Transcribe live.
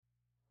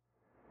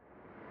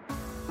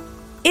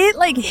it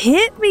like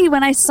hit me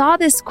when I saw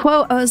this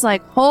quote. I was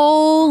like,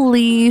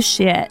 holy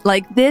shit.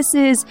 Like, this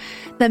is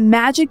the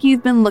magic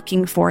you've been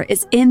looking for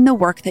is in the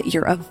work that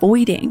you're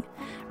avoiding,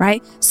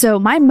 right? So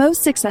my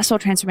most successful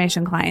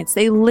transformation clients,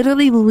 they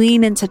literally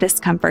lean into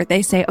discomfort.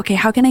 They say, okay,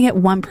 how can I get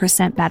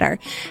 1% better?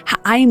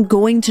 I am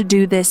going to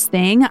do this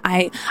thing.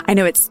 I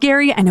know it's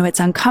scary. I know it's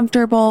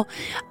uncomfortable.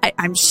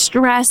 I'm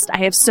stressed. I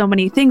have so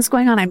many things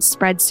going on. I'm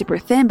spread super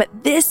thin, but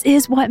this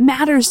is what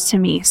matters to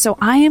me. So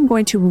I am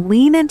going to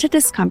lean into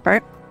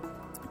discomfort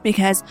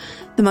because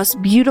the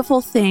most beautiful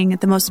thing,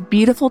 the most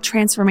beautiful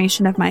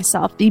transformation of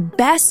myself, the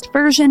best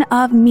version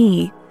of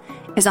me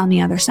is on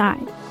the other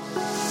side.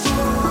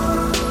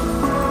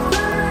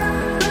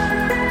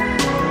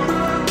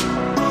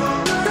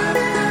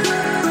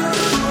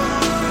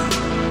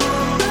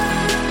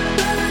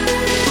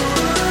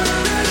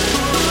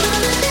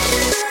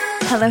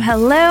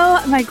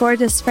 Hello, my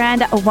gorgeous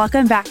friend.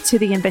 Welcome back to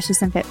the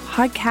Ambitious and Fit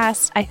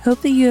podcast. I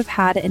hope that you have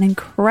had an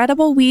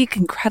incredible week,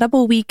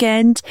 incredible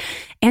weekend,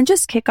 and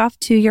just kick off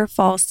to your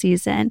fall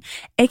season,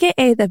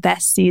 aka the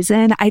best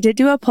season. I did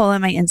do a poll on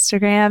my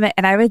Instagram,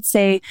 and I would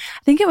say,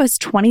 I think it was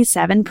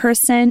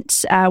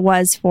 27%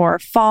 was for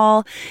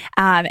fall,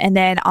 and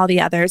then all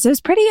the others. It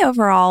was pretty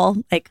overall,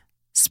 like,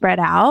 spread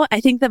out. I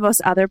think the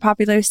most other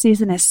popular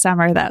season is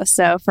summer though.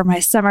 So for my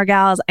summer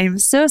gals, I'm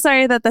so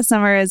sorry that the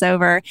summer is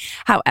over.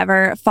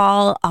 However,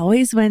 fall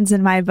always wins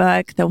in my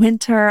book, the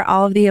winter,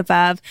 all of the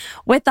above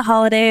with the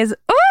holidays.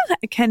 Ooh,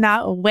 I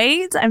cannot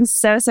wait. I'm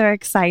so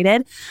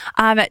excited.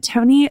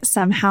 Tony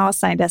somehow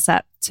signed us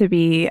up to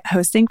be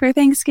hosting for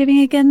Thanksgiving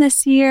again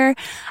this year.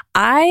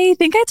 I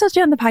think I told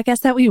you on the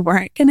podcast that we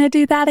weren't going to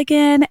do that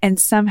again. And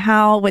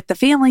somehow with the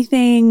family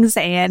things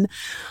and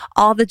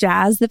all the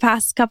jazz the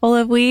past couple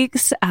of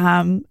weeks,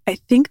 I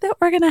think that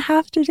we're going to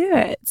have to do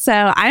it. So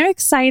I'm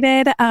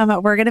excited.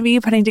 We're going to be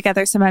putting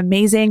together some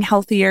amazing,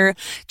 healthier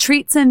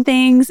treats and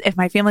things. If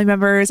my family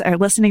members are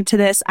listening to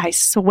this, I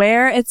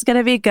swear it's going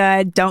to be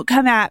good. Don't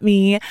come at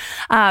me.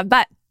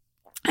 But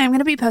I'm going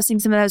to be posting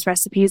some of those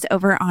recipes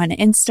over on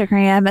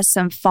Instagram,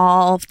 some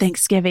fall,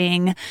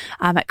 Thanksgiving,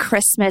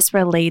 Christmas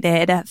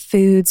related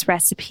foods,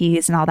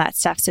 recipes, and all that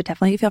stuff. So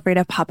definitely feel free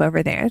to pop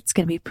over there. It's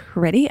going to be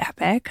pretty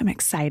epic. I'm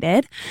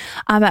excited.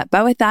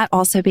 But with that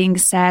also being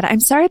said, I'm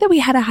sorry that we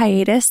had a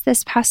hiatus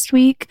this past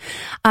week.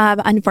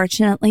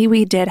 Unfortunately,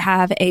 we did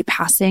have a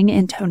passing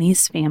in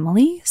Tony's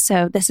family.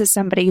 So this is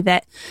somebody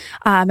that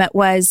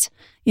was,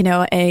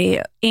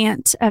 a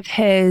aunt of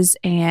his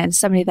and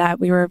somebody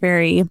that we were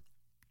very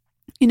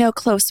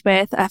close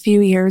with a few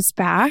years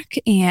back.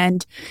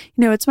 And,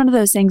 it's one of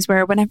those things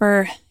where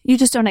whenever you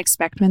just don't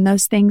expect when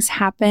those things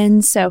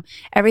happen. So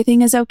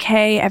everything is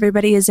okay.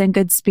 Everybody is in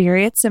good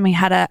spirits. And we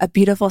had a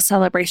beautiful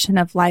celebration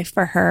of life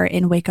for her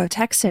in Waco,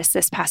 Texas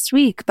this past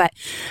week. But,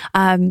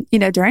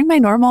 during my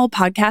normal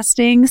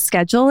podcasting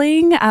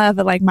scheduling of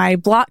like my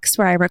blocks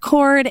where I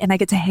record and I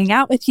get to hang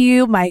out with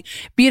you, my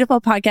beautiful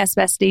podcast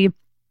bestie,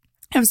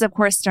 it was, of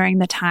course, during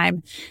the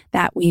time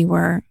that we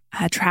were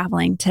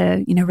traveling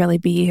to, really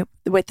be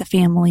with the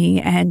family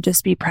and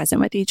just be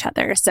present with each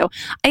other. So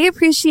I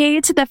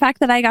appreciate the fact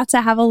that I got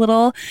to have a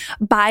little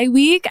bye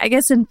week, I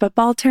guess in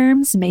football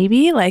terms,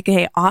 maybe like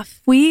a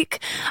off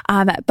week.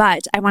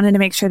 But I wanted to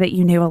make sure that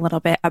you knew a little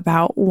bit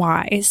about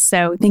why.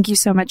 So thank you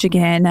so much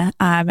again.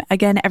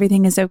 Again,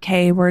 everything is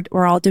okay.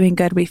 We're all doing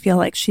good. We feel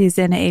like she's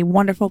in a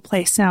wonderful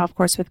place now, of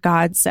course, with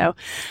God. So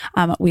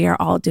we are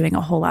all doing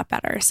a whole lot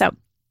better. So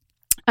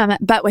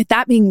but with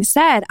that being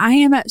said, I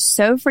am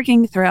so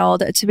freaking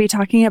thrilled to be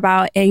talking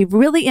about a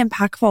really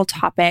impactful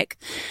topic.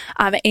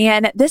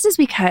 And this is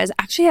because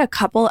actually a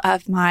couple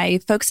of my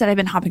folks that I've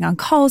been hopping on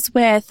calls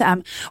with,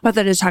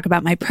 whether to talk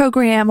about my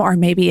program or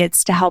maybe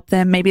it's to help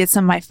them, maybe it's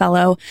some of my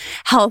fellow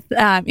health,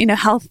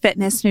 health,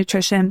 fitness,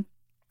 nutrition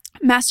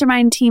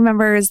mastermind team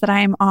members that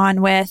I'm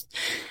on with.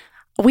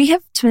 We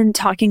have been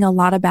talking a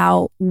lot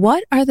about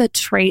what are the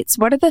traits,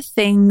 what are the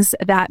things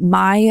that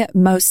my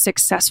most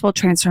successful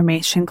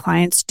transformation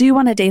clients do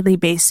on a daily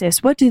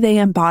basis? What do they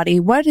embody?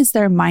 What is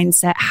their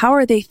mindset? How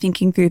are they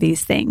thinking through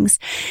these things?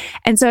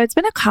 And so it's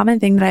been a common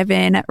thing that I've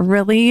been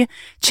really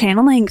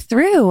channeling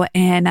through.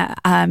 And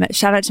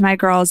shout out to my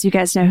girls. You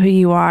guys know who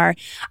you are.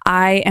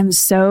 I am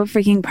so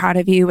freaking proud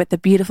of you with the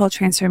beautiful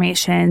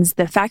transformations,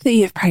 the fact that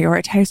you've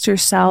prioritized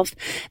yourself,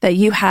 that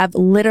you have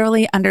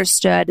literally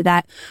understood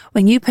that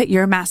when you put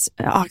your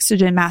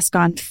oxygen mask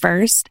on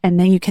first, and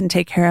then you can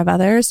take care of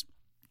others.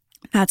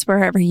 That's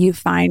wherever you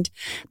find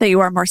that you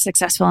are more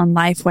successful in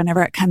life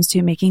whenever it comes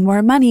to making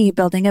more money,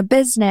 building a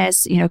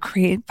business,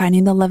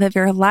 finding the love of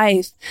your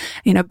life,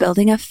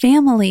 building a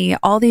family.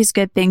 All these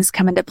good things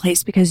come into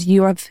place because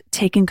you have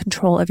taken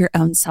control of your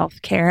own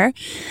self-care.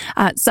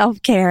 And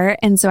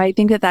so I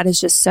think that is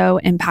just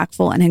so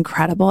impactful and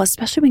incredible,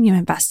 especially when you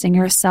invest in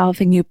yourself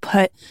and you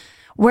put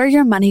where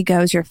your money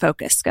goes, your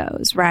focus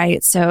goes,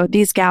 right? So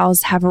these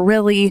gals have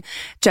really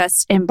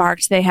just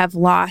embarked. They have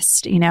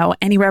lost,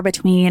 anywhere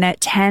between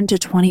 10 to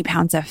 20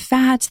 pounds of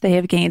fat. They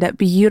have gained a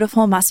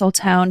beautiful muscle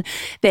tone.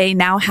 They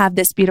now have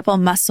this beautiful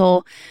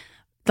muscle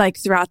like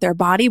throughout their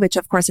body, which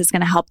of course is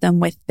going to help them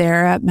with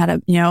their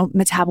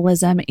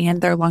metabolism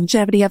and their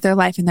longevity of their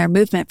life and their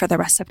movement for the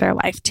rest of their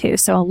life too.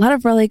 So a lot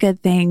of really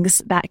good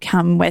things that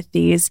come with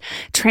these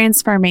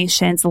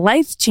transformations,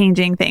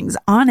 life-changing things,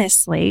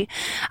 honestly.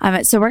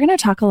 So we're going to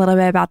talk a little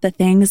bit about the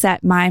things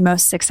that my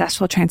most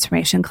successful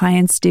transformation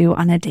clients do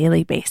on a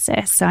daily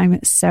basis. So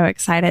I'm so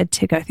excited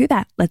to go through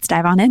that. Let's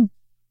dive on in.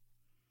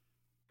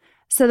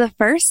 So the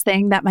first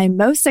thing that my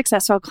most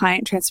successful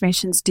client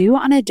transformations do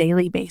on a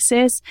daily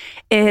basis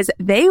is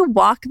they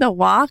walk the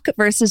walk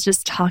versus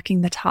just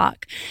talking the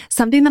talk.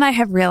 Something that I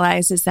have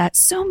realized is that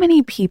so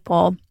many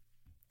people,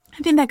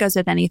 I think that goes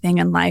with anything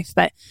in life,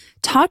 but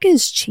talk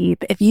is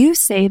cheap. If you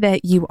say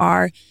that you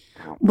are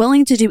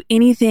willing to do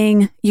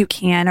anything you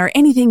can or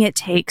anything it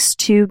takes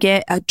to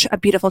get a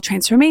beautiful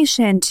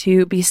transformation,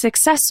 to be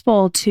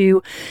successful,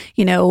 to,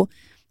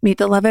 meet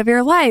the love of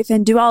your life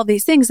and do all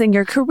these things in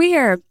your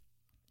career,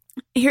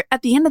 here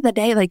at the end of the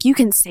day, like you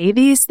can say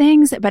these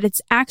things, but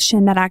it's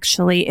action that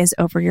actually is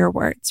over your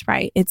words,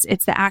 right? It's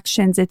the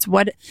actions. It's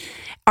what,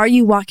 are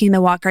you walking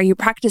the walk? Are you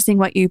practicing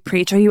what you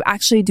preach? Are you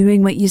actually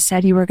doing what you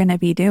said you were going to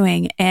be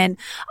doing? And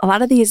a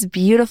lot of these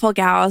beautiful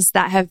gals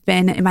that have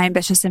been in my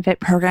Ambitious and Fit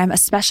program,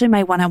 especially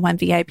my one-on-one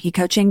VIP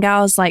coaching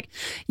gals, like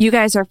you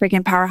guys are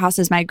freaking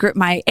powerhouses. My group,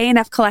 my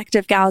ANF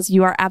collective gals,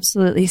 you are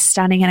absolutely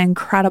stunning and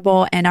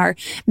incredible and are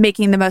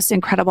making the most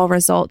incredible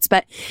results.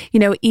 But,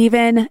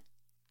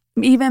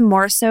 even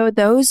more so,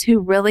 those who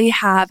really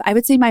have, I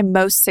would say my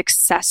most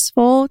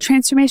successful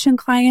transformation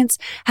clients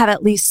have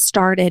at least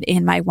started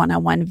in my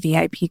one-on-one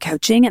VIP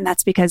coaching. And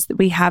that's because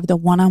we have the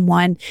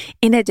one-on-one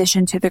in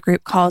addition to the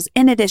group calls,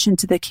 in addition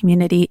to the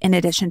community, in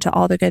addition to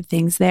all the good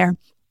things there.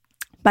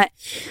 But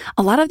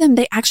a lot of them,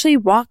 they actually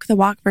walk the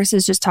walk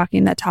versus just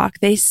talking the talk.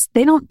 They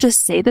don't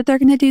just say that they're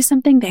going to do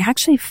something. They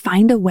actually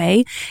find a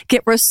way,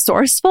 get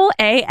resourceful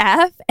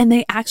AF, and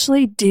they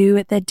actually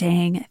do the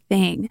dang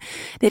thing.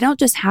 They don't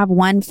just have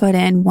one foot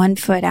in, one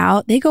foot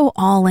out. They go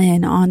all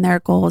in on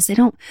their goals. They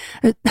don't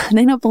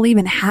believe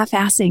in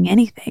half-assing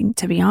anything,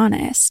 to be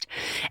honest.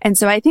 And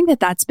so I think that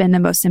that's been the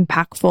most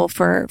impactful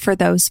for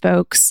those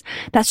folks.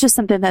 That's just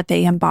something that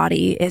they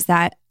embody, is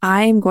that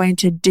I'm going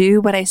to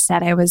do what I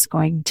said I was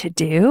going to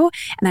do,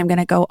 and I'm going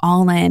to go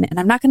all in. And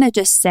I'm not going to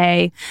just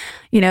say,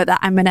 that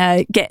I'm going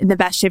to get in the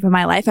best shape of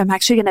my life. I'm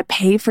actually going to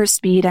pay for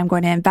speed. I'm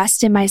going to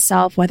invest in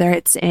myself, whether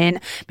it's in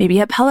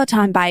maybe a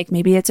Peloton bike,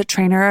 maybe it's a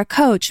trainer or a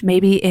coach,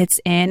 maybe it's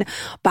in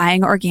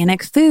buying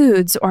organic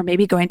foods, or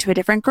maybe going to a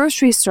different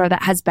grocery store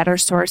that has better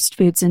sourced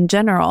foods in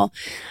general.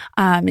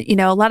 A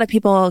lot of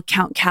people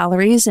count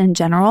calories in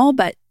general,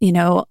 but,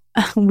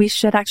 we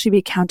should actually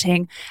be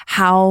counting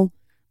how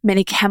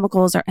many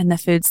chemicals are in the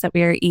foods that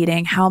we are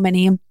eating, how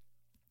many,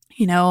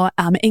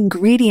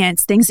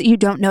 ingredients, things that you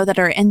don't know that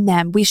are in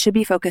them. We should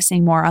be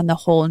focusing more on the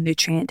whole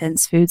nutrient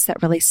dense foods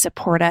that really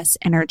support us,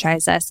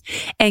 energize us,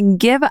 and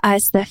give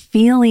us the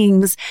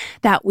feelings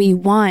that we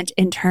want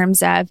in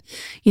terms of,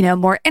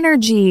 more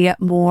energy,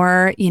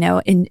 more,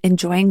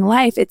 enjoying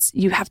life.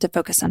 You have to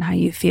focus on how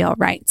you feel,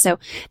 right? So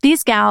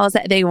these gals,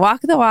 they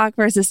walk the walk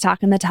versus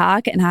talking the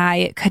talk, and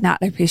I could not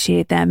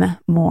appreciate them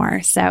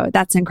more. So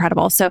that's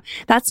incredible. So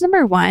that's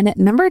number one.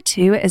 Number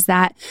two is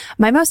that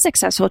my most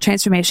successful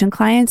transformation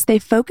clients, they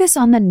focus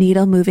on the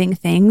needle moving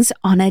things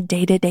on a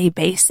day-to-day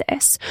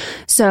basis.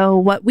 So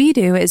what we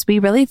do is we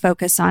really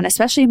focus on,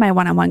 especially my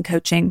one-on-one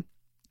coaching,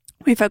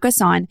 we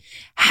focus on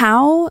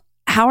how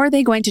are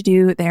they going to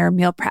do their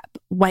meal prep?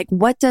 Like,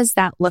 what does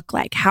that look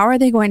like? How are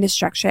they going to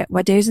structure it?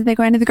 What days are they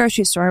going to the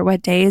grocery store?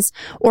 What days,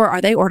 or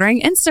are they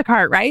ordering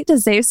Instacart, right? To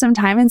save some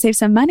time and save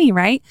some money,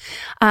 right?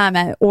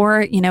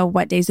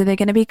 What days are they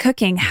going to be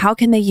cooking? How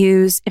can they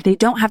use, if they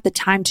don't have the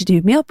time to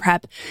do meal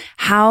prep,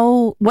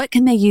 what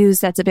can they use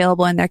that's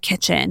available in their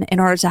kitchen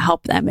in order to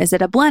help them? Is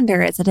it a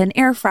blender? Is it an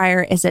air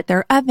fryer? Is it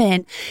their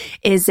oven?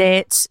 Is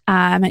it,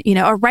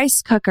 a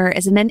rice cooker?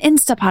 Is it an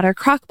Instapot or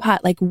crock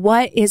pot? Like,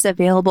 what is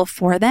available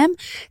for them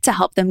to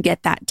help them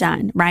get that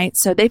done, right?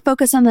 So they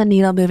focus on the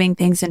needle moving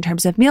things in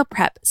terms of meal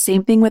prep.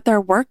 Same thing with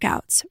their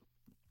workouts,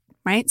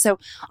 right? So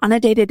on a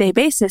day-to-day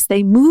basis,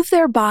 they move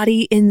their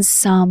body in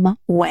some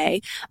way.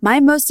 My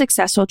most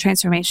successful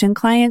transformation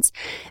clients,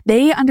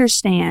 they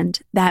understand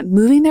that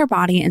moving their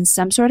body in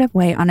some sort of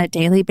way on a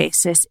daily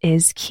basis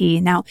is key.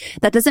 Now,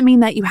 that doesn't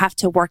mean that you have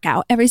to work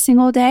out every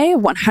single day.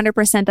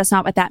 100% that's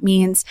not what that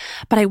means.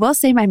 But I will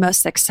say my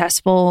most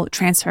successful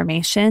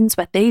transformations,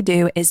 what they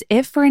do is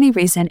if for any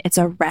reason it's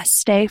a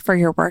rest day for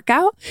your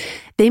workout,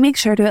 they make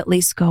sure to at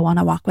least go on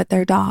a walk with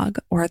their dog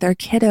or their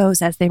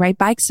kiddos as they ride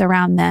bikes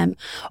around them.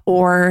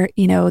 Or,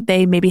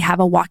 they maybe have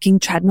a walking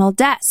treadmill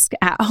desk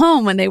at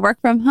home when they work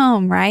from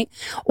home, right?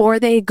 Or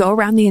they go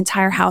around the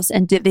entire house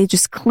and they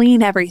just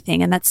clean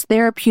everything. And that's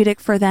therapeutic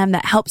for them.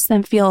 That helps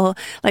them feel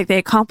like they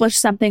accomplished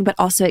something, but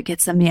also it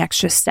gets them the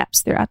extra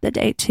steps throughout the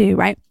day too,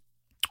 right?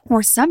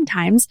 Or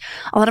sometimes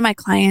a lot of my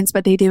clients,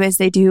 what they do is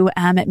they do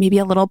maybe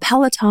a little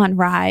Peloton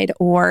ride,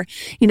 or,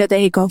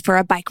 they go for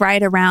a bike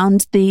ride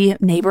around the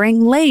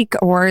neighboring lake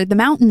or the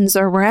mountains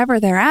or wherever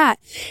they're at.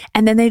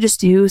 And then they just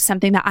do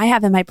something that I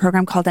have in my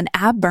program called an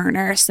ab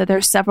burner. So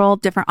there's several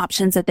different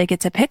options that they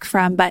get to pick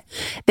from, but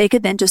they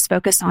could then just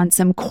focus on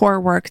some core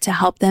work to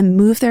help them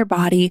move their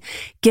body,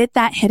 get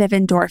that hit of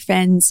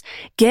endorphins,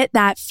 get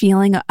that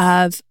feeling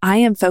of I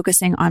am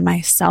focusing on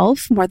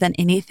myself more than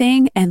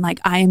anything. And like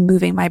I am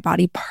moving my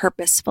body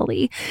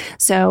purposefully.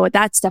 So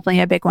that's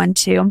definitely a big one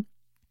too.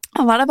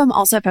 A lot of them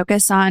also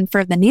focus on,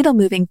 for the needle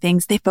moving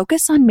things, they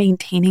focus on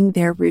maintaining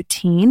their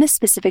routine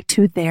specific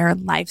to their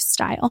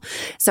lifestyle.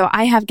 So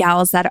I have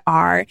gals that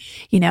are,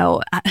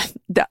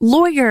 the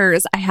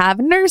lawyers, I have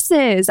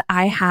nurses,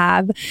 I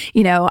have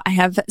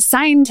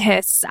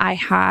scientists, I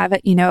have,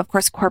 of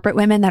course, corporate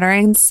women that are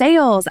in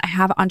sales, I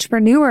have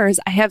entrepreneurs,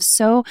 I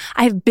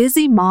have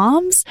busy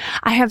moms,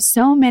 I have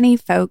so many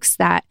folks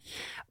that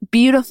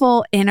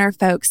beautiful inner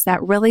folks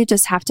that really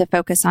just have to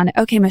focus on,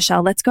 okay,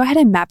 Michelle, let's go ahead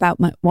and map out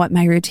what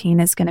my routine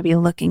is going to be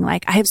looking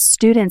like. I have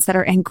students that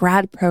are in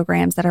grad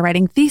programs that are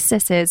writing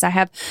theses. I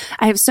have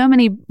so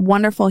many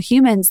wonderful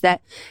humans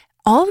that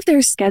all of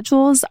their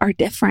schedules are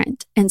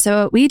different. And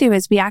so what we do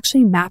is we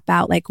actually map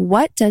out like,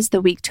 what does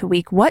the week to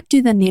week, what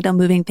do the needle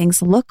moving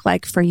things look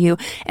like for you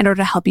in order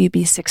to help you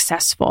be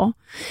successful?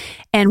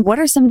 And what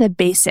are some of the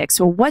basics?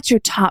 Well, what's your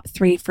top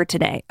 3 for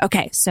today?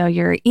 Okay. So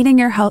you're eating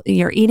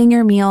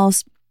your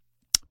meals,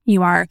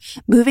 you are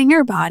moving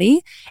your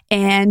body,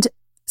 and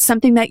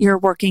something that you're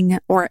working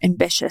or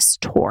ambitious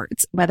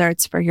towards, whether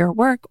it's for your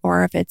work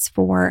or if it's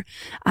for,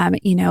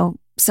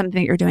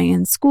 something that you're doing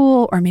in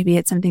school, or maybe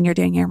it's something you're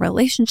doing in a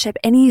relationship,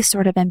 any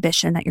sort of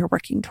ambition that you're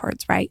working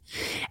towards, right?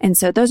 And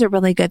so those are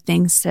really good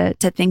things to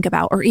think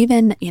about, or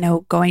even,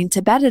 going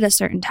to bed at a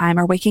certain time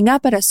or waking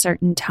up at a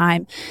certain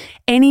time,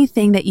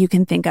 anything that you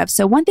can think of.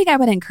 So one thing I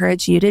would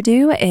encourage you to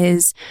do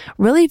is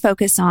really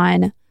focus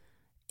on,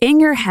 in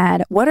your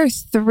head, what are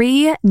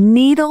 3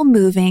 needle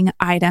moving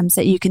items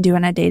that you can do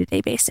on a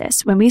day-to-day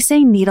basis? When we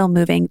say needle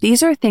moving,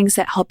 these are things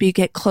that help you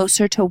get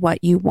closer to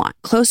what you want,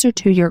 closer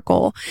to your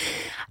goal.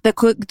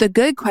 The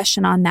good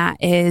question on that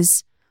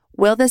is,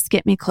 will this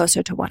get me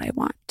closer to what I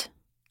want?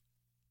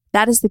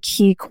 That is the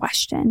key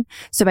question.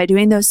 So by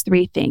doing those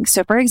 3 things.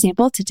 So for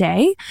example,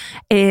 today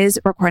is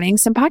recording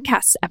some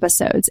podcast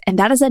episodes, and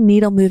that is a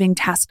needle moving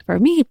task for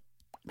me.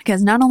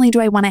 Because not only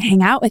do I want to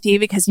hang out with you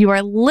because you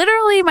are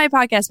literally my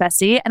podcast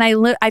bestie, and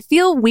I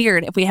feel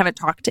weird if we haven't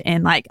talked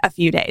in like a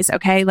few days,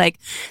 okay? Like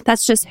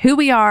that's just who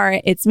we are.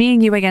 It's me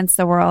and you against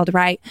the world,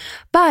 right?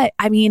 But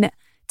I mean,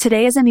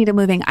 today is a needle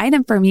moving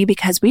item for me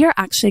because we are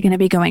actually going to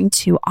be going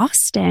to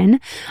Austin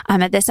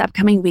at this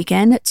upcoming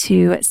weekend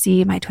to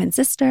see my twin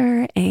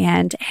sister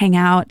and hang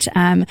out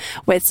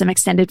with some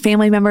extended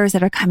family members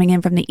that are coming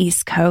in from the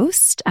East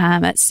Coast.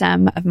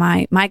 Some of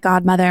my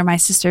godmother, my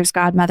sister's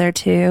godmother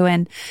too.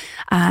 And,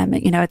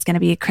 it's going to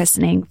be a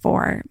christening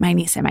for my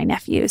niece and my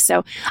nephew.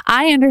 So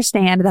I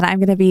understand that I'm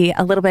going to be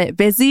a little bit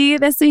busy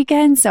this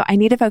weekend. So I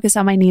need to focus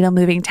on my needle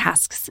moving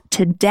tasks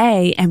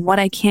today and what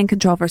I can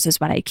control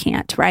versus what I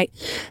can't, right?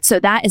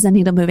 So that is a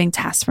needle moving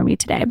task for me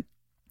today.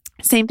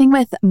 Same thing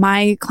with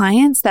my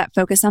clients that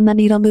focus on the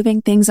needle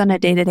moving things on a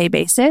day-to-day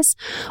basis.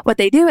 What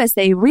they do is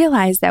they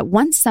realize that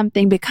once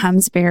something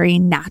becomes very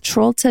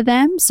natural to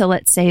them, so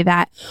let's say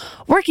that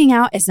working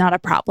out is not a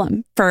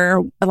problem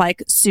for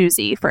like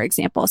Susie, for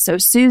example. So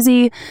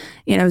Susie,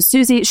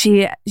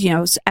 she,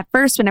 at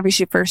first, whenever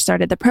she first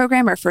started the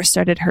program or first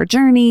started her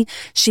journey,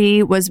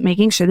 she was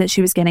making sure that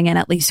she was getting in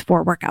at least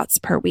 4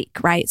 workouts per week,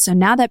 right? So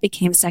now that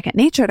became second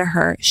nature to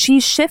her. She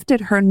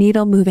shifted her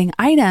needle moving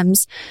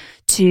items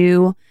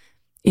to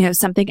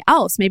something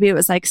else. Maybe it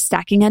was like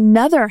stacking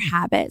another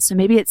habit. So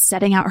maybe it's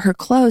setting out her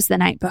clothes the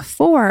night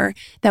before.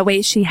 That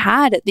way she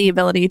had the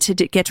ability to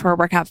get to her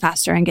workout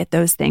faster and get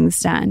those things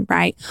done,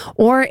 right?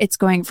 Or it's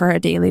going for a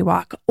daily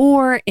walk,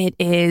 or it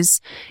is,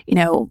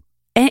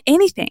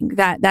 anything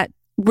that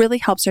really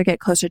helps her get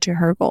closer to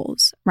her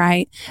goals,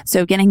 right?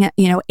 So getting,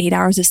 8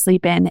 hours of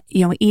sleep in,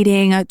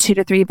 eating 2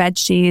 to 3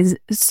 veggies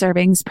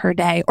servings per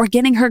day, or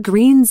getting her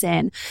greens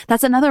in.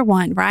 That's another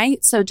one,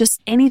 right? So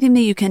just anything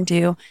that you can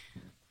do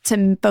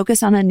to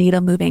focus on a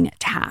needle moving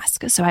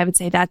task. So I would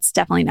say that's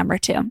definitely number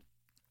 2.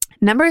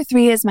 Number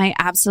 3 is my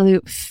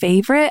absolute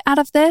favorite out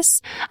of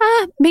this.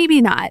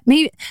 Maybe not.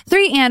 Maybe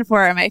 3 and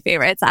 4 are my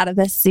favorites out of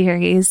this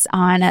series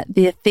on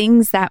the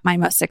things that my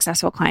most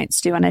successful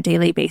clients do on a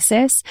daily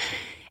basis.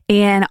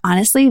 And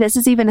honestly, this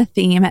is even a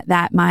theme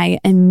that my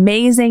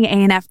amazing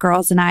A&F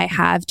girls and I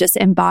have just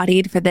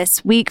embodied for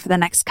this week, for the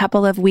next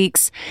couple of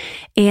weeks.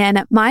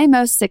 And my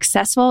most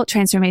successful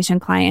transformation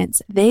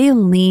clients, they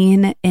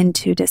lean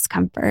into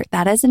discomfort.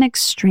 That is an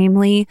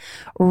extremely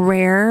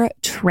rare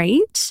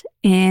trait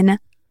in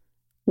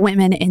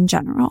women in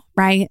general,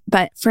 right?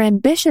 But for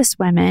ambitious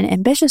women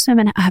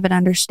have an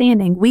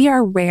understanding. We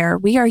are rare.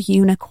 We are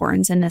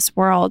unicorns in this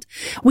world.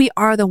 We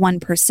are the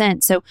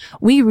 1%. So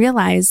we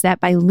realize that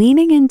by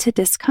leaning into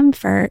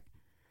discomfort,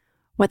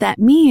 what that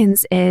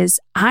means is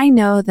I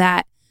know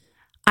that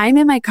I'm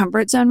in my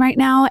comfort zone right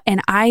now and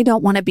I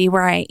don't want to be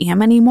where I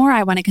am anymore.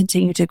 I want to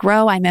continue to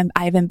grow.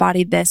 I've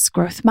embodied this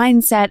growth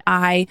mindset.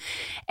 I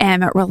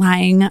am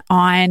relying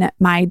on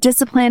my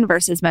discipline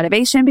versus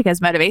motivation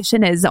because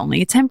motivation is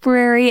only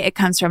temporary. It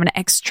comes from an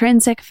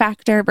extrinsic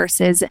factor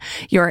versus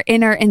your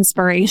inner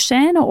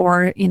inspiration,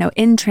 or,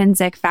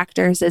 intrinsic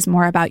factors is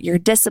more about your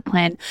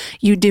discipline,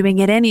 you doing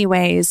it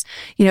anyways,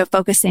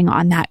 focusing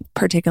on that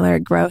particular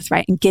growth,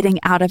 right? And getting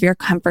out of your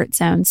comfort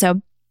zone.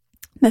 So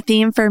the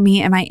theme for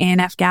me and my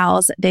ANF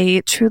gals,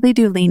 they truly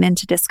do lean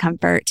into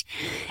discomfort.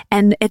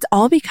 And it's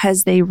all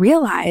because they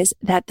realize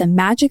that the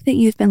magic that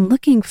you've been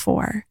looking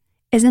for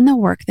is in the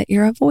work that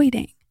you're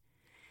avoiding.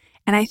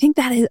 And I think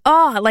that is,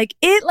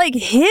 it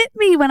hit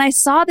me when I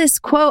saw this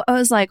quote. I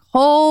was like,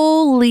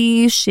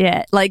 holy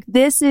shit. Like,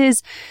 this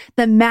is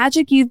the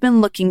magic you've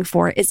been looking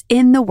for is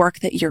in the work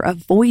that you're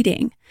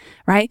avoiding,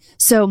 right?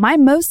 So my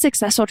most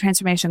successful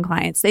transformation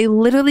clients, they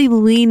literally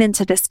lean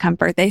into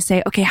discomfort. They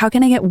say, okay, how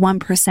can I get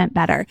 1%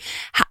 better?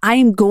 I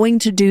am going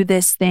to do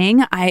this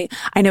thing. I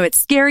know it's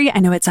scary. I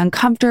know it's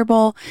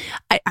uncomfortable.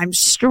 I'm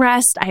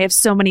stressed. I have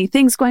so many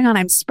things going on.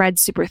 I'm spread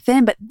super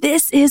thin, but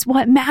this is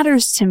what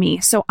matters to me.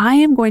 So I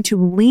am going to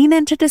lean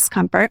into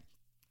discomfort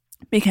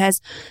because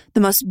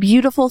the most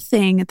beautiful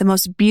thing, the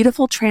most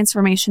beautiful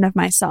transformation of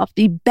myself,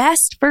 the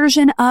best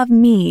version of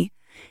me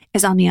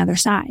is on the other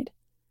side.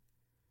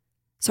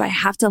 So I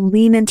have to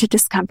lean into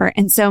discomfort.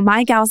 And so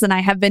my gals and I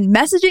have been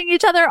messaging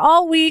each other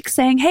all week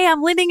saying, hey,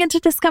 I'm leaning into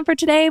discomfort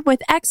today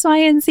with X, Y,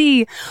 and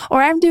Z,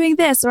 or I'm doing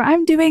this, or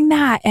I'm doing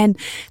that, and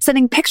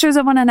sending pictures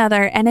of one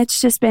another. And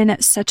it's just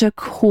been such a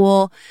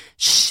cool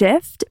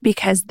shift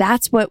because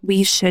that's what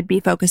we should be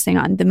focusing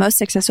on. The most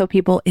successful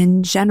people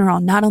in general,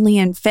 not only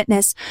in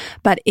fitness,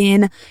 but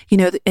in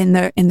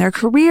their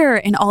career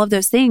and all of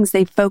those things,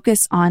 they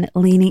focus on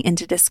leaning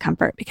into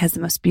discomfort because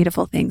the most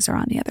beautiful things are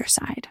on the other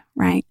side,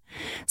 right?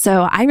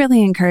 So I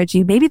really encourage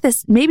you, maybe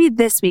this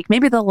week,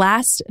 maybe the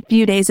last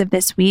few days of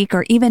this week,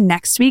 or even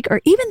next week, or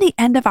even the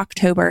end of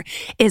October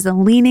is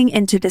leaning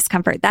into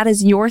discomfort. That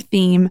is your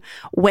theme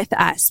with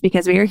us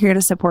because we are here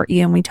to support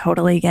you and we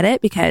totally get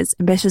it because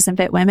ambitious and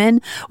fit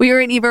women, we are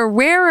an even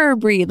rarer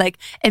breed. Like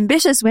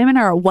ambitious women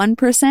are a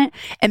 1%,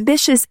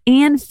 ambitious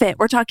and fit,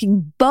 we're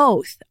talking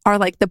both are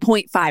like the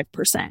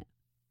 0.5%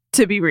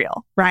 to be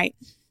real, right?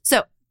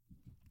 So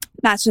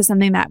that's just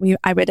something that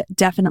I would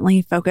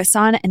definitely focus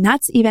on. And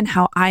that's even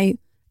how I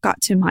got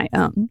to my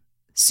own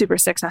super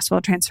successful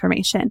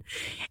transformation.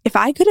 If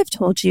I could have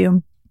told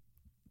you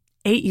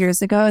 8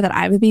 years ago that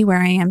I would be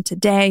where I am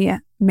today,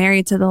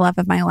 married to the love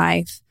of my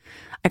life,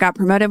 I got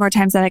promoted more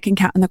times than I can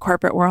count in the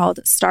corporate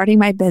world, starting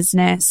my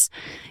business,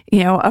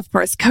 of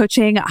course,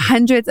 coaching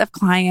hundreds of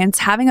clients,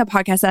 having a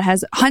podcast that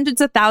has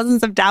hundreds of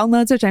thousands of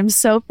downloads, which I'm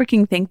so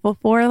freaking thankful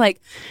for. Like,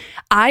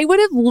 I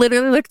would have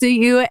literally looked at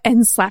you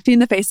and slapped you in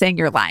the face saying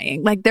you're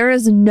lying. Like, there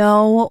is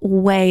no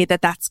way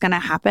that that's going to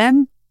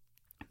happen.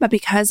 But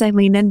because I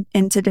leaned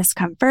into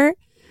discomfort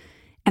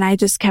and I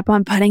just kept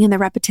on putting in the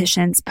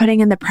repetitions,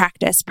 putting in the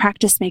practice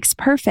makes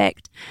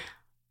perfect,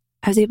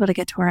 I was able to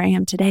get to where I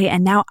am today.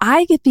 And now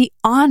I get the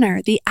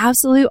honor, the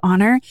absolute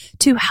honor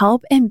to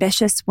help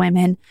ambitious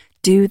women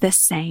do the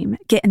same,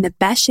 get in the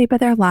best shape of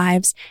their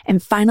lives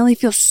and finally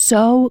feel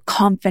so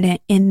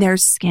confident in their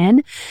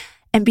skin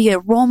and be a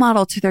role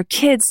model to their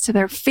kids, to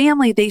their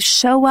family. They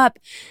show up.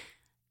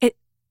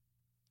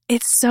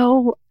 It's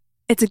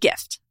a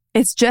gift.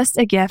 It's just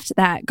a gift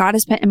that God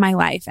has put in my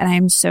life. And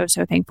I'm so,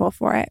 so thankful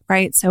for it,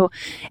 right? So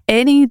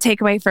any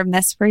takeaway from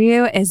this for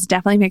you is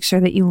definitely make sure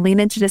that you lean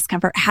into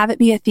discomfort, have it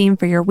be a theme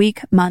for your week,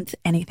 month,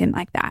 anything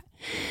like that.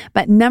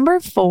 But number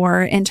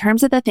 4, in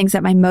terms of the things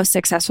that my most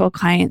successful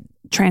client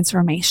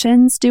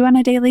transformations do on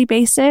a daily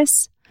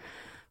basis,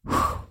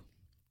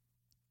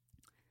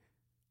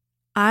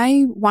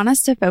 I want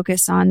us to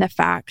focus on the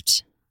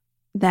fact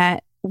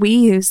that we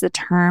use the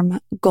term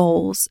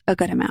goals a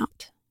good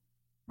amount,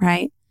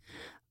 right?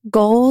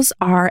 Goals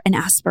are an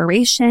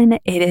aspiration.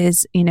 It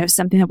is,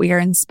 something that we are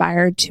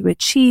inspired to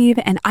achieve.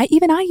 And I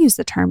use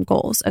the term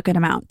goals a good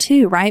amount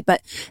too, right?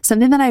 But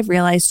something that I've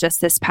realized just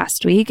this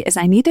past week is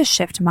I need to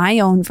shift my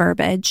own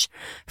verbiage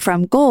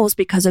from goals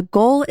because a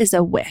goal is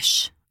a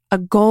wish. A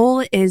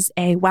goal is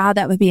wow,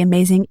 that would be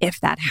amazing if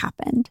that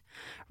happened,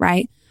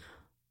 right?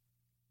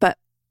 But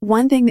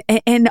one thing,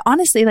 and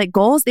honestly, like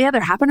goals, they either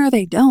happen or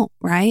they don't,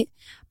 right?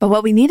 But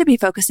what we need to be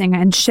focusing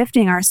and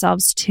shifting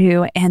ourselves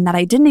to, and that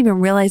I didn't even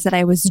realize that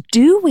I was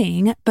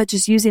doing, but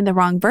just using the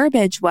wrong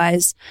verbiage,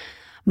 was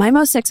my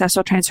most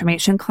successful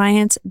transformation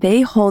clients,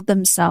 they hold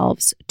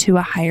themselves to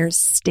a higher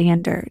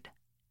standard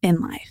in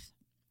life.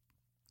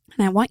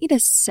 And I want you to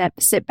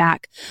sit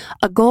back.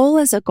 A goal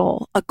is a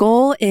goal. A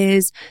goal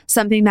is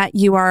something that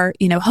you are,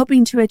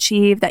 hoping to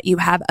achieve, that you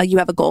have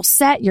a goal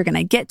set, you're going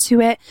to get to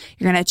it,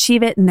 you're going to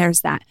achieve it, and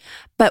there's that.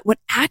 But what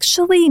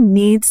actually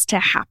needs to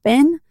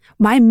happen,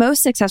 my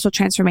most successful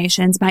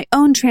transformations, my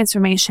own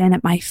transformation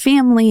at my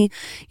family,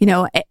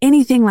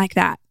 anything like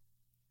that,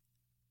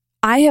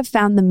 I have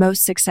found the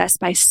most success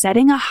by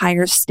setting a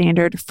higher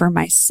standard for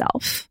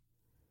myself.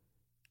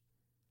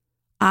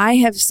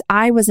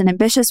 I was an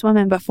ambitious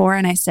woman before,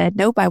 and I said,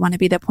 nope, I want to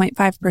be the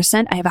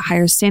 0.5%. I have a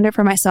higher standard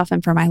for myself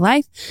and for my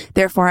life.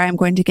 Therefore, I'm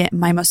going to get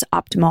my most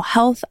optimal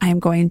health. I am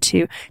going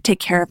to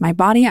take care of my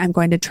body. I'm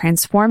going to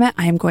transform it.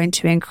 I am going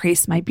to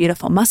increase my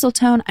beautiful muscle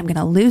tone. I'm going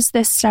to lose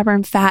this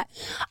stubborn fat.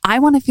 I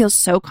want to feel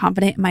so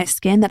confident in my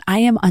skin that I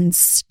am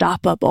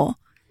unstoppable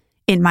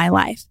in my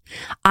life.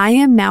 I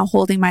am now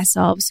holding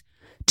myself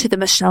to the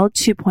Michelle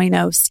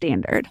 2.0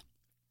 standard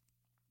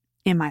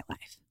in my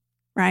life,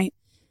 right?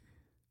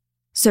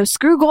 So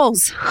screw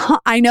goals.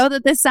 I know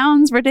that this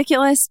sounds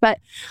ridiculous, but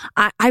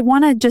I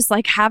want to just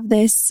like have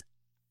this.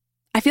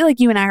 I feel like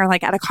you and I are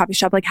like at a coffee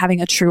shop, like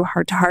having a true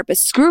heart to heart, but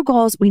screw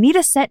goals. We need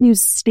to set new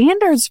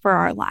standards for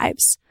our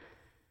lives.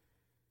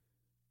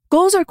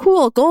 Goals are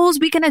cool. Goals,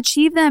 we can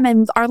achieve them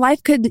and our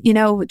life could,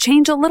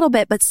 change a little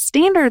bit, but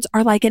standards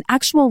are like an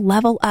actual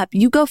level up.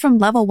 You go from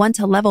level 1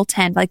 to level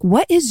 10. Like,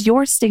 what is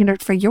your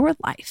standard for your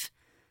life?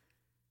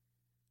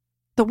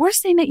 The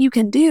worst thing that you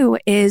can do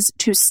is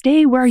to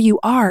stay where you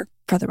are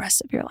for the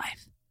rest of your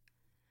life.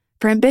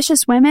 For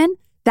ambitious women,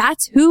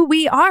 that's who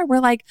we are. We're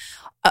like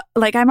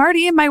I'm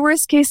already in my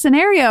worst case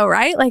scenario,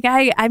 right?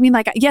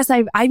 Yes,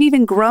 I've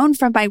even grown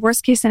from my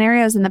worst case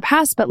scenarios in the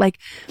past, but like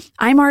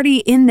I'm already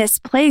in this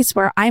place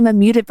where I'm a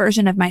muted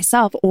version of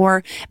myself,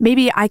 or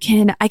maybe I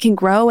can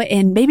grow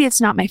in, maybe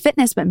it's not my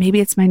fitness, but maybe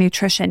it's my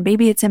nutrition.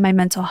 Maybe it's in my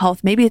mental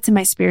health. Maybe it's in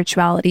my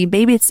spirituality.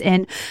 Maybe it's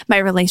in my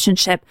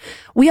relationship.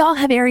 We all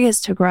have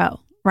areas to grow,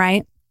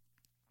 right?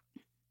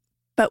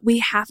 But we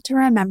have to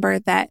remember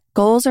that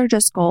goals are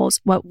just goals.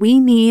 What we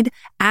need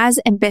as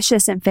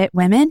ambitious and fit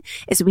women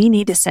is we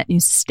need to set new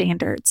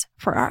standards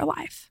for our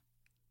life.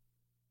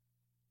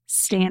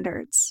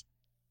 Standards,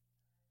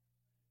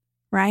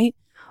 right?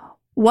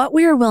 What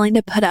we are willing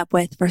to put up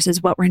with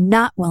versus what we're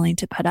not willing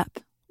to put up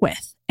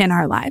with in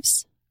our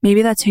lives.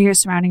 Maybe that's who you're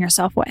surrounding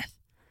yourself with.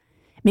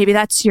 Maybe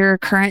that's your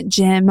current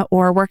gym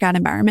or workout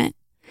environment.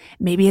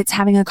 Maybe it's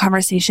having a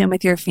conversation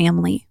with your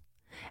family.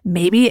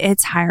 Maybe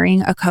it's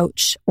hiring a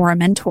coach or a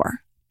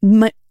mentor.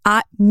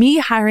 Me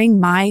hiring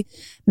my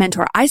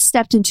mentor, I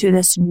stepped into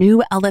this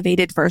new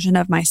elevated version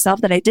of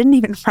myself that I didn't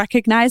even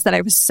recognize, that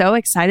I was so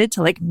excited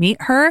to like meet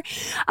her.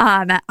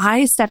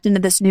 I stepped into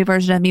this new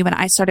version of me when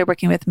I started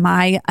working with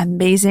my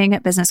amazing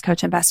business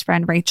coach and best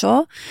friend,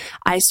 Rachel.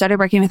 I started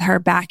working with her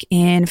back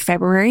in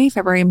February,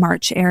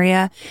 March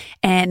area.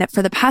 And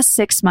for the past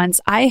 6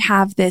 months, I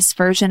have this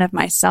version of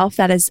myself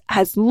that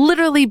has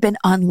literally been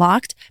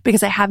unlocked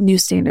because I have new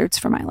standards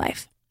for my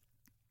life.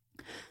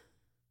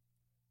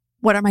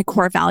 What are my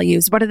core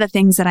values? What are the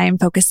things that I am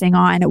focusing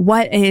on?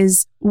 What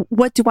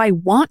do I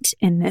want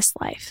in this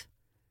life?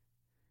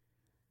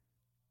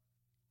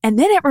 And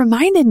then it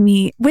reminded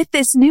me with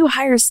this new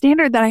higher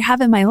standard that I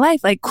have in my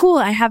life, like, cool,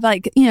 I have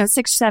 6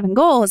 or 7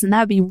 goals and that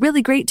would be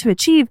really great to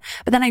achieve.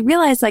 But then I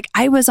realized like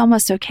I was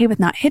almost okay with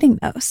not hitting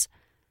those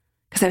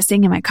because I was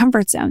staying in my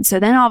comfort zone. So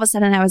then all of a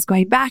sudden I was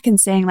going back and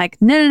saying like,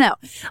 no,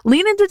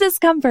 lean into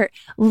discomfort,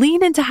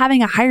 lean into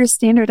having a higher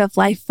standard of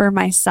life for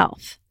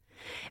myself,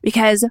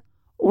 because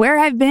where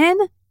I've been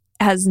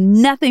has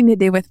nothing to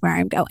do with where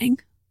I'm going.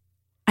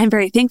 I'm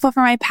very thankful for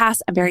my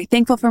past. I'm very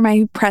thankful for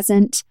my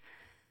present.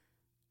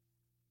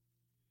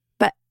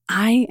 But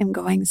I am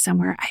going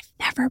somewhere I've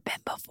never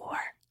been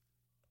before.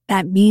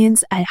 That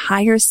means a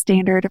higher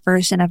standard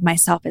version of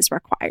myself is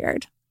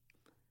required.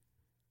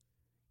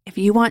 If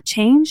you want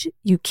change,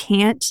 you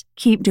can't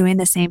keep doing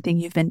the same thing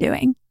you've been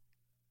doing.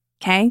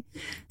 Okay?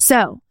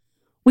 So,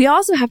 we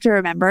also have to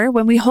remember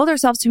when we hold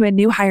ourselves to a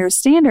new higher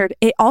standard,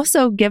 it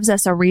also gives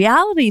us a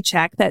reality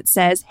check that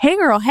says, hey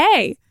girl,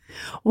 hey,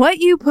 what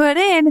you put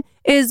in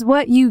is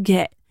what you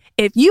get.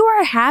 If you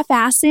are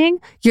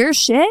half-assing your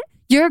shit,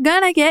 you're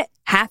gonna get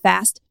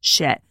half-assed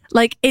shit.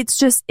 Like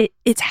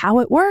it's how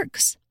it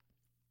works.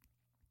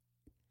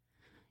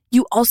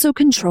 You also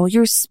control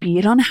your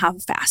speed on how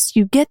fast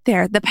you get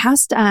there. The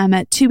past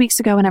 2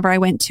 weeks ago, whenever I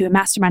went to a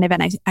mastermind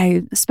event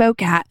I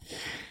spoke at,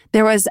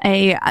 there was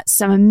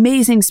some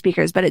amazing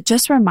speakers, but it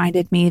just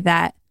reminded me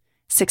that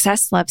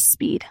success loves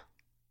speed.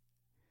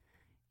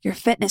 Your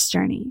fitness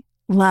journey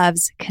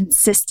loves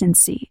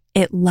consistency.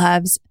 It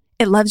loves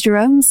your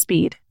own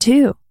speed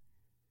too.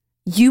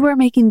 You are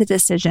making the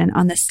decision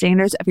on the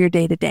standards of your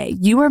day to day.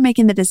 You are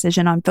making the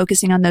decision on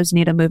focusing on those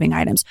needle moving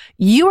items.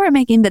 You are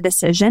making the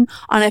decision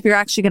on if you're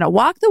actually going to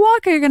walk the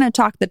walk or you're going to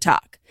talk the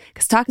talk,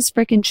 because talk is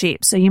freaking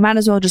cheap. So you might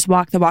as well just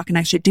walk the walk and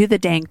actually do the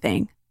dang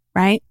thing,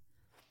 right?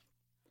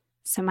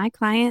 So my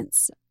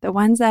clients, the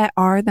ones that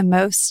are the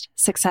most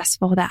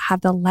successful, that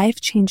have the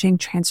life-changing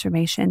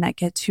transformation, that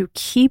get to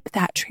keep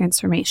that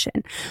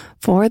transformation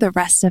for the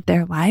rest of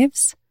their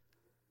lives,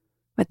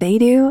 what they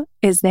do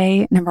is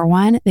number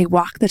one, they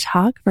walk the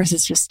talk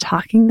versus just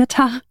talking the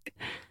talk.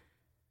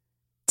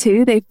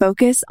 2, they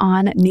focus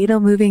on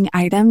needle-moving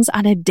items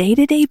on a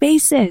day-to-day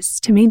basis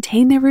to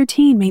maintain their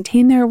routine,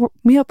 maintain their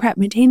meal prep,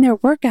 maintain their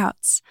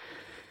workouts.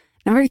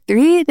 Number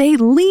 3, they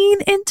lean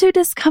into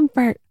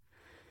discomfort,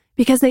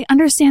 because they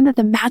understand that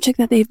the magic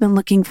that they've been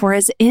looking for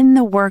is in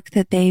the work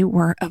that they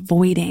were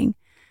avoiding.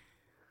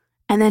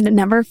 And then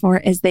number 4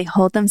 is they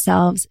hold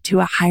themselves to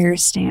a higher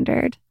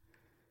standard.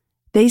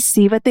 They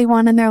see what they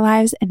want in their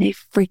lives and they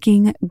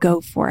freaking go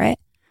for it.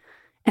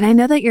 And I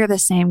know that you're the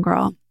same,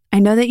 girl. I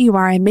know that you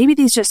are. And maybe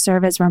these just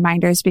serve as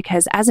reminders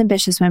because as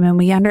ambitious women,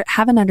 we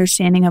have an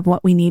understanding of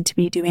what we need to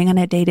be doing on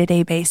a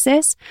day-to-day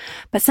basis.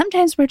 But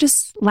sometimes we're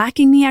just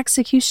lacking the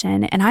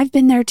execution. And I've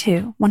been there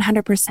too,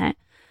 100%.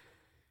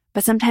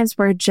 But sometimes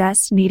we're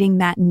just needing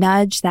that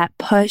nudge, that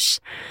push.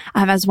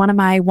 As one of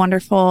my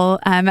wonderful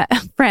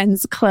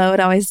friends, Claude,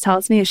 always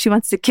tells me, she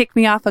wants to kick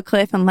me off a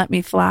cliff and let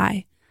me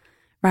fly.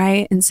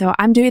 Right? And so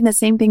I'm doing the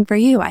same thing for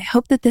you. I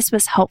hope that this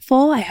was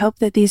helpful. I hope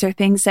that these are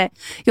things that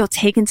you'll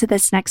take into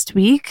this next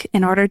week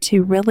in order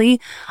to really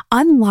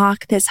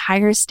unlock this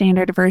higher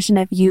standard version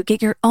of you,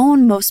 get your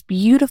own most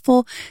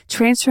beautiful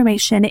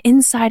transformation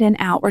inside and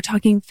out. We're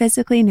talking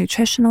physically,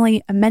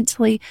 nutritionally,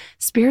 mentally,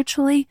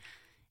 spiritually,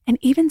 and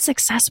even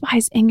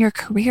success-wise in your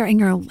career, in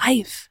your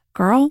life,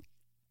 girl.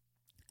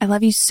 I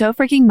love you so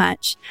freaking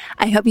much.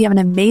 I hope you have an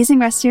amazing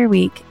rest of your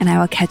week, and I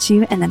will catch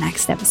you in the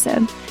next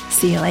episode.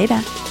 See you later.